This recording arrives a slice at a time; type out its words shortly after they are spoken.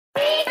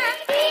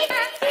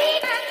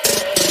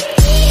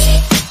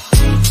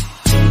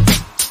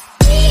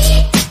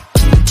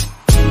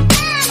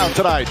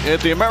tonight at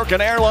the American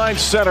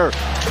Airlines Center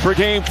for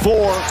Game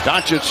 4.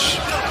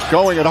 Doncic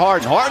going at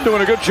Harden. Harden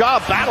doing a good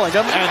job battling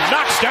him and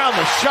knocks down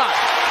the shot.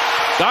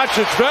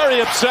 Doncic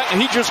very upset,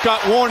 and he just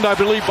got warned, I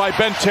believe, by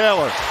Ben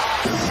Taylor.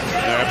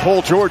 And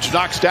Paul George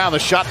knocks down the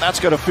shot. That's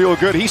going to feel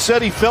good. He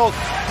said he felt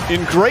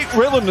in great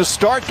rhythm to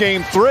start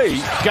Game 3.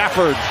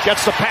 Gafford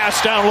gets the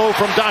pass down low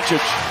from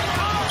Doncic.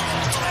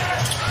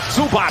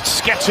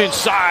 Zubac gets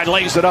inside,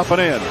 lays it up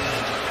and in.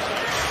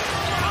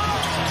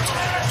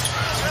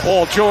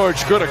 Paul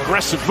George, good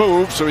aggressive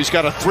move, so he's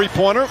got a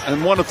three-pointer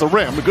and one at the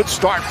rim. A good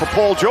start for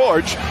Paul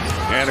George,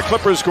 and the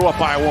Clippers go up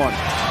by one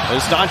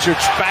as Doncic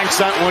banks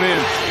that one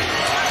in.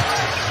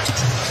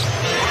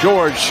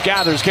 George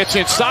gathers, gets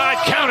inside,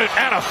 count it,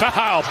 and a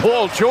foul.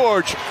 Paul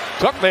George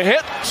took the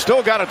hit,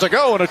 still got it to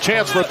go, and a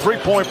chance for a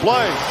three-point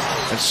play.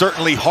 And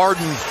certainly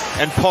Harden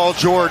and Paul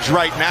George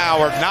right now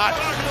are not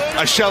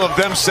a shell of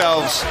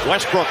themselves.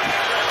 Westbrook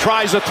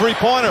tries a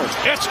three-pointer.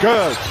 It's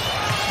good.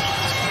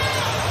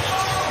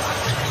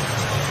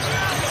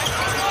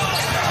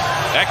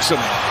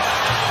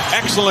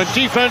 Excellent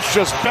defense,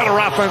 just better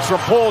offense from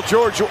Paul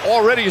George, who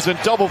already is in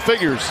double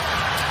figures.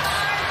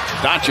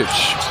 Doncic,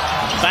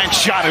 bank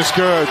shot is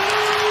good.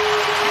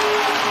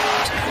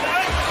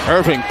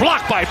 Irving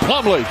blocked by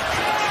Plumlee.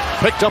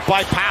 Picked up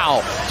by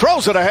Powell.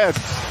 Throws it ahead.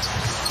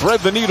 Thread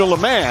the needle a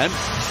man.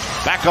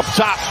 Back up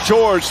top,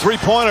 George,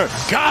 three-pointer.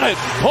 Got it.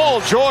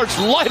 Paul George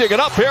lighting it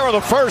up here in the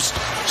first.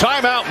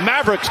 Timeout,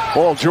 Mavericks.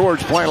 Paul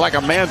George playing like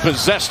a man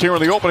possessed here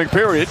in the opening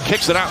period.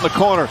 Kicks it out in the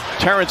corner.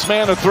 Terrence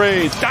Mann a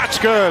three. That's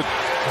good.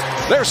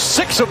 They're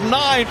 6 of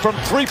 9 from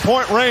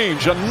three-point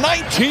range. A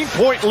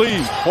 19-point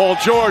lead. Paul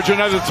George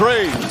another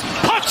three.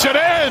 Puts it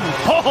in.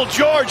 Paul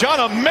George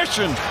on a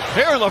mission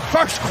here in the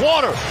first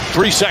quarter.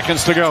 3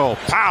 seconds to go.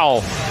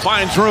 Powell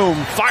finds room,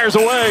 fires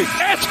away.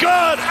 It's good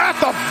at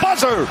the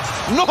buzzer.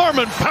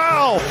 Norman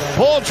Powell.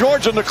 Paul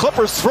George and the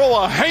Clippers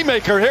throw a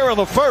haymaker here in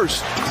the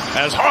first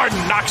as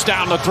Harden knocks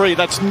down the three.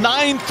 That's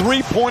 9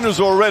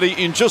 three-pointers already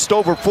in just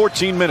over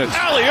 14 minutes.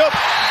 Alley-oop.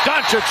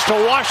 Doncic to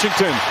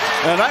Washington.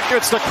 And that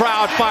gets the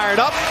crowd fired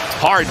up.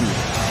 Harden.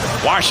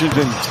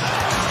 Washington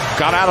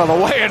got out of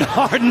the way, and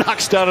Harden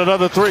knocks down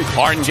another three.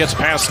 Harden gets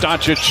past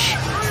Doncic.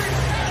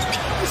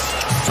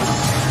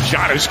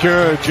 Shot is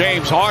good.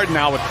 James Harden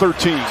now with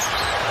 13.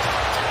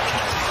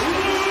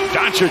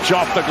 Doncic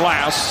off the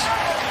glass.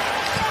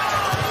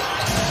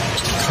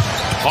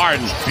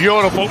 Harden,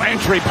 beautiful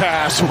entry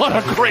pass. What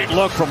a great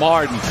look from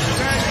Harden.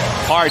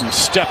 Harden,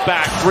 step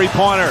back,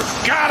 three-pointer.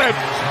 Got it.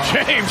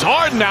 James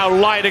Harden now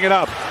lighting it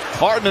up.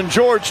 Harden and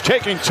George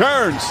taking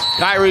turns.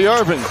 Kyrie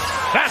Irving.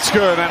 That's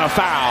good, and a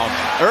foul.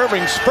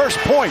 Irving's first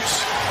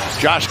points.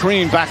 Josh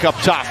Green back up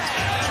top.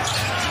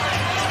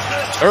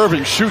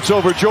 Irving shoots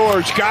over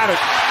George. Got it.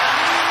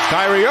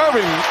 Kyrie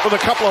Irving with a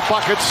couple of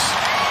buckets.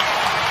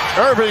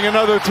 Irving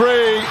another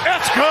three.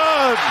 It's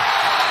good.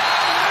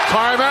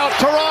 Timeout,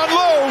 Tyronn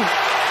Lue.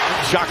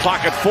 Shot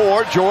clock at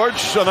 4.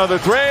 George, another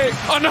three.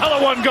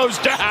 Another one goes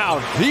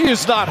down. He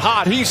is not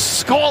hot. He's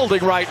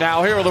scalding right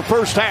now here in the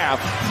first half.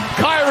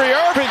 Kyrie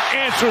Irving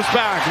answers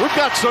back. We've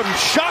got some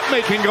shot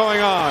making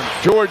going on.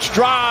 George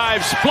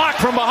drives,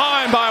 blocked from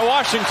behind by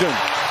Washington.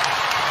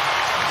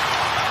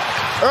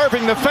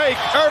 Irving the fake,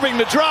 Irving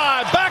the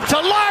drive, back to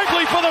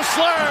Lively for the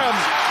slam.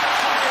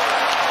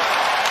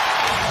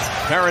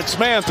 Terrence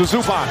Mann to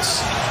Zubac.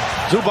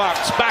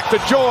 Zubac back to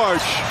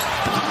George.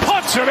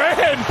 Puts it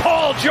in.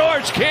 Paul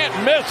George can't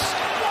miss.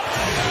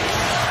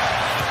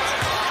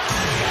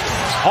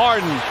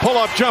 Harden,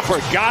 pull-up jumper.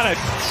 Got it.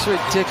 It's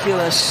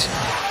ridiculous.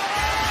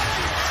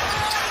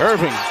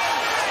 Irving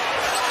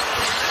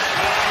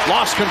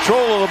lost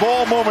control of the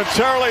ball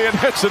momentarily and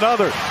hits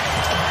another.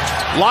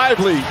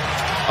 Lively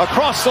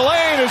across the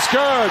lane is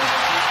good.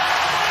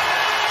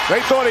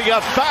 They thought he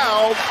got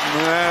fouled,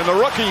 and the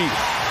rookie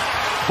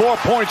 4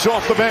 points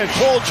off the bench.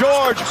 Paul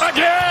George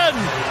again.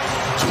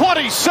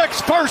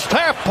 26 first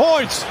half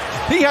points.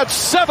 He had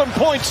 7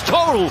 points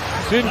total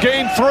in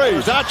Game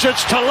 3.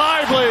 Doncic to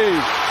Lively.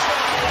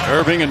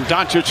 Irving and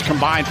Doncic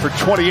combined for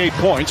 28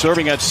 points.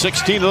 Irving had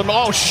 16 of them.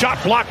 Oh,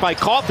 shot blocked by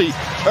Coffey.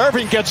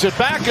 Irving gets it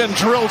back and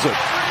drills it.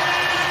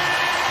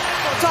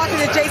 Talking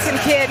to Jason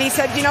Kidd, he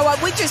said, you know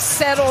what, we just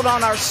settled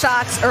on our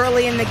shots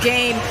early in the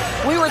game.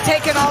 We were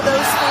taking all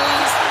those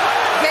threes.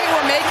 They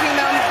were making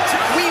them.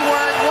 We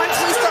weren't. Once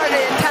we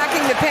started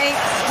attacking the paint,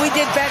 we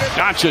did better.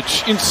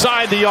 Doncic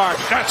inside the arc.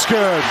 That's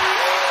good.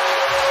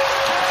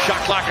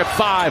 Shot clock at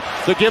 5.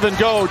 The give and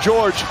go.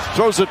 George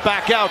throws it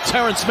back out.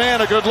 Terrence Mann,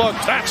 a good look.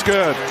 That's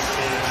good.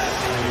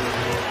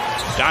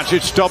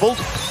 Doncic doubled.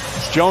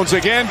 Jones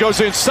again goes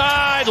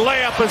inside.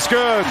 Layup is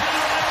good.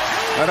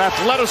 And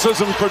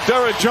athleticism for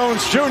Derrick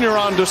Jones Jr.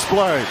 on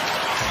display.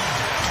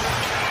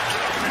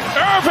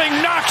 Irving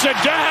knocks it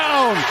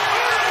down.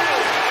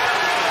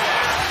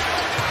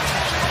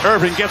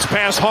 Irving gets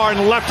past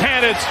Harden,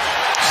 left-handed,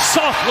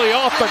 softly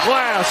off the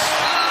glass.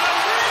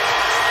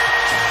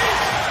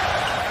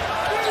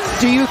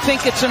 Do you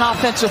think it's an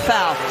offensive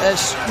foul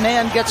as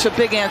Mann gets a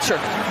big answer?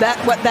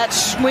 That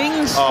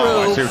swings through.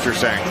 I see what you're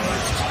saying.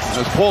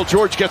 As Paul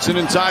George gets it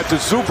inside to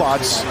Zubac.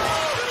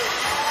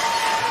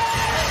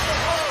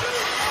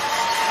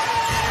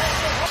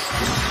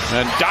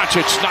 And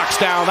Doncic knocks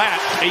down that.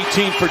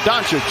 18 for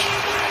Doncic.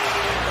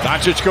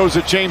 Doncic goes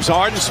at James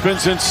Harden,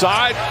 spins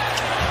inside.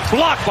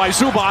 Blocked by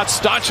Zubac.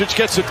 Doncic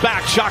gets it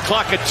back. Shot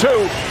clock at 2.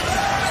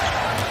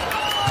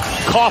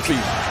 Coffey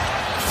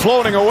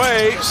floating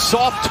away.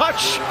 Soft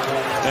touch.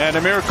 And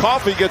Amir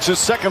Coffey gets his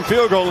second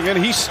field goal again.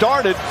 He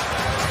started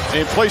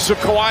in place of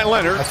Kawhi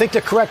Leonard. I think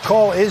the correct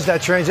call is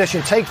that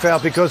transition take foul,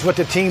 because what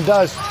the team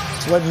does,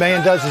 what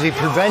Mann does, is he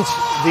prevents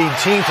the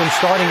team from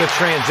starting a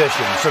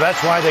transition. So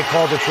that's why they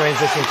called the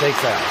transition take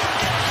foul.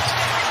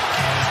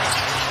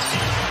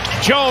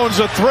 Jones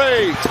a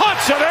 3.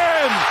 Puts it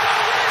in.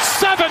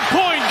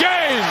 7-point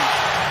game.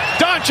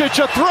 Doncic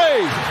a 3.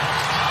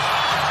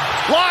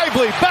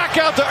 Lively back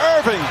out to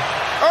Irving.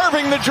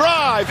 Irving the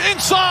drive.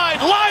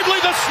 Inside. Lively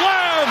the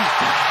slam.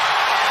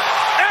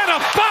 And a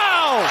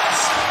foul.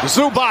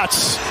 Zubac.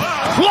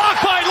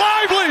 Blocked by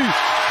Lively.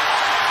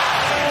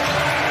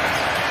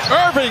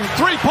 Irving,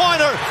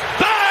 three-pointer.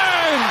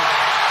 Bang!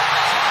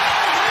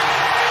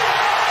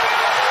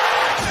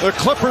 The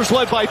Clippers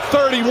led by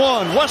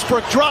 31.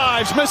 Westbrook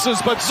drives,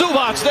 misses, but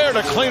Zubac there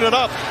to clean it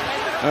up.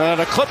 And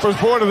the Clippers,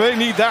 boy, do they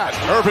need that.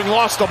 Irving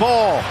lost the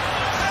ball.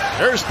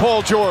 Here's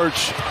Paul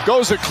George.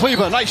 Goes at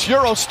Kleber. Nice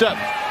Euro step.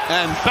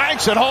 And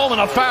banks it home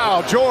and a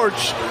foul.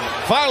 George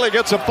finally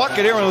gets a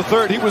bucket here in the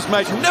third. He was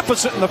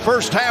magnificent in the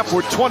first half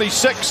with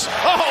 26.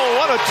 Oh,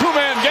 what a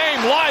two-man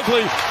game.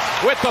 Lively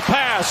with the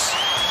pass.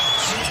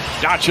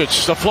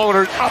 Doncic, the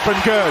floater, up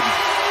and good.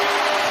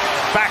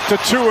 Back to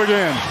 2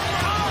 again.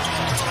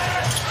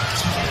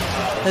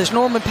 As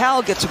Norman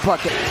Powell gets a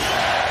bucket.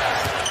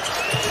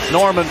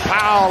 Norman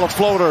Powell, a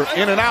floater,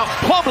 in and out.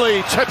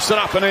 Plumlee tips it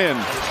up and in.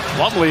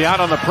 Plumlee out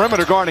on the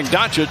perimeter guarding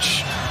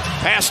Doncic.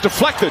 Pass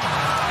deflected.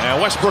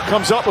 And Westbrook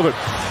comes up with it.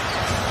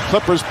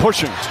 Clippers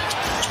pushing.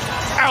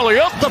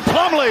 Alley-up to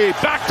Plumlee.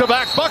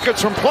 Back-to-back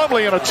buckets from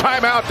Plumlee and a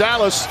timeout,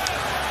 Dallas.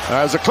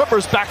 As the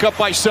Clippers back up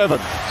by 7.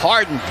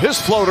 Harden,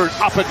 his floater,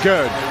 up and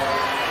good.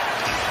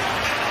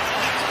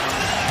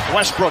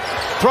 Westbrook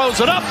throws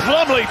it up.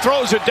 Plumlee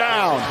throws it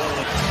down.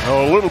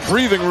 A little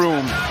breathing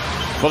room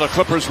for the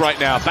Clippers right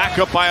now. Back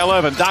up by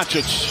 11.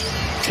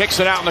 Doncic kicks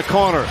it out in the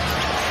corner.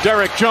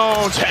 Derrick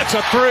Jones hits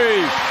a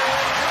 3.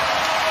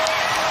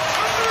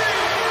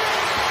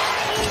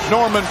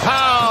 Norman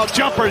Powell,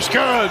 jumper's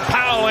good.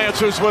 Powell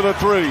answers with a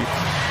 3.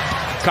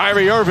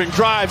 Kyrie Irving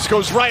drives,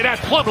 goes right at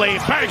Plumlee,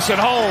 banks it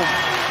home.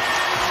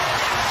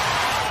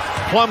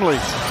 Plumlee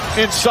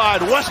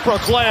inside,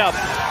 Westbrook layup.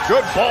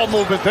 Good ball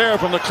movement there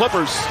from the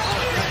Clippers.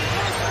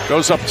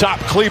 Goes up top,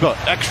 Kleber,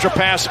 extra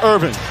pass,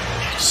 Irving.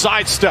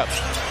 Sidestep.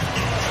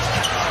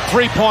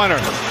 Three-pointer,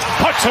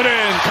 puts it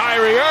in.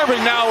 Kyrie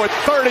Irving now at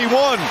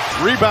 31.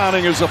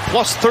 Rebounding is a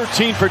plus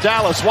 13 for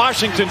Dallas.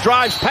 Washington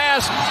drives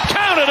pass,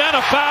 counted and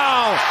a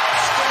foul.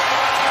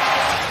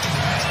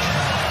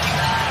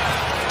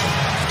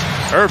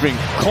 Irving,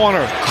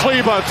 corner,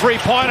 Kleber,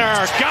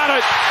 three-pointer, got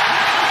it.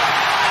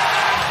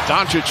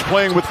 Doncic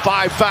playing with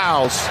 5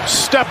 fouls.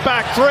 Step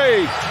back 3.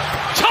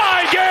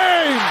 Tie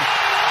game.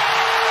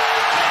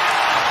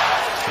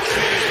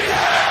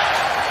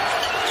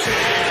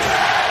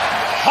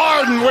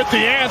 Harden with the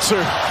answer.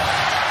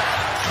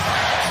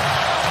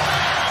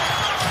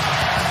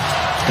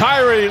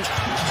 Kyrie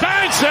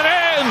banks it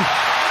in.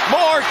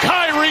 More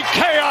Kyrie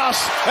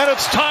chaos, and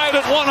it's tied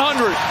at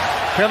 100.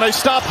 Can they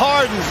stop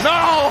Harden?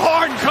 No,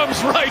 Harden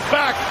comes right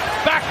back.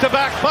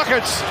 Back-to-back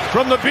buckets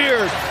from the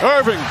beard.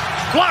 Irving,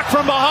 blocked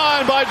from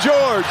behind by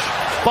George.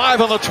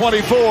 5 on the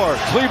 24.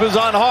 Kleber's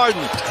on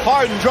Harden.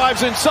 Harden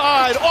drives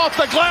inside, off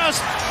the glass.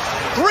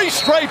 3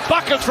 straight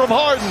buckets from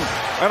Harden.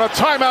 And a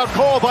timeout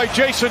call by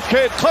Jason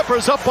Kidd.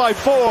 Clippers up by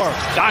 4.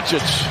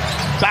 Doncic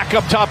back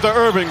up top to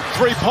Irving.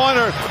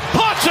 Three-pointer.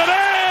 Puts it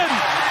in!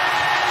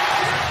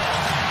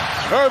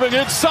 Irving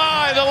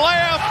inside. The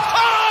layup.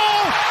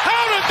 Oh!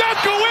 How did that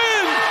go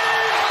in?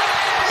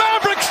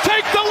 Mavericks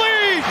take the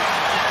lead.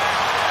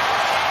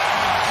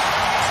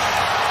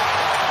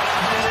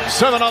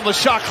 7 on the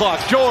shot clock.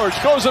 George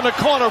goes in the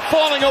corner,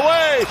 falling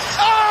away.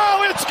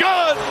 Oh, it's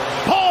good!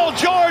 Paul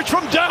George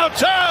from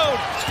downtown.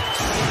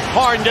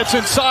 Harden gets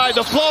inside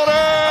the floater.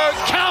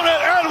 Count it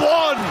and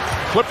 1.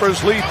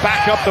 Clippers lead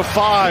back up to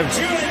 5.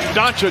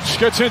 Doncic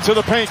gets into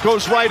the paint,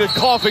 goes right at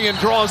Coffey and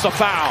draws the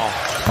foul.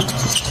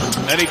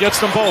 And he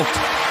gets them both.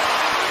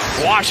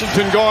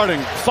 Washington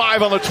guarding.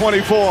 5 on the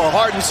 24.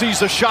 Harden sees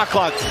the shot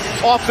clock.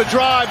 Off the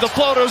drive. The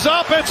floater's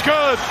up. It's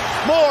good.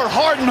 More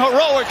Harden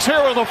heroics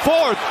here in the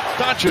 4th.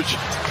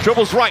 Doncic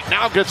dribbles right.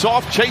 Now gets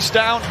off. Chased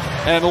down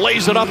and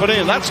lays it up and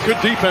in. That's good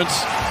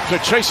defense to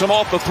chase him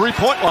off the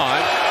 3-point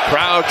line.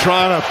 Crowd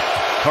trying to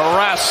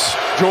harass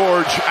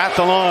George at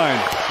the line.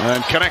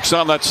 And connects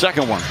on that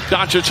second one.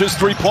 Doncic, his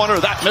 3-pointer.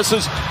 That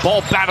misses.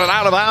 Ball batted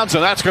out of bounds,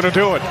 and that's going to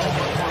do it.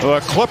 The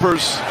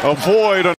Clippers avoid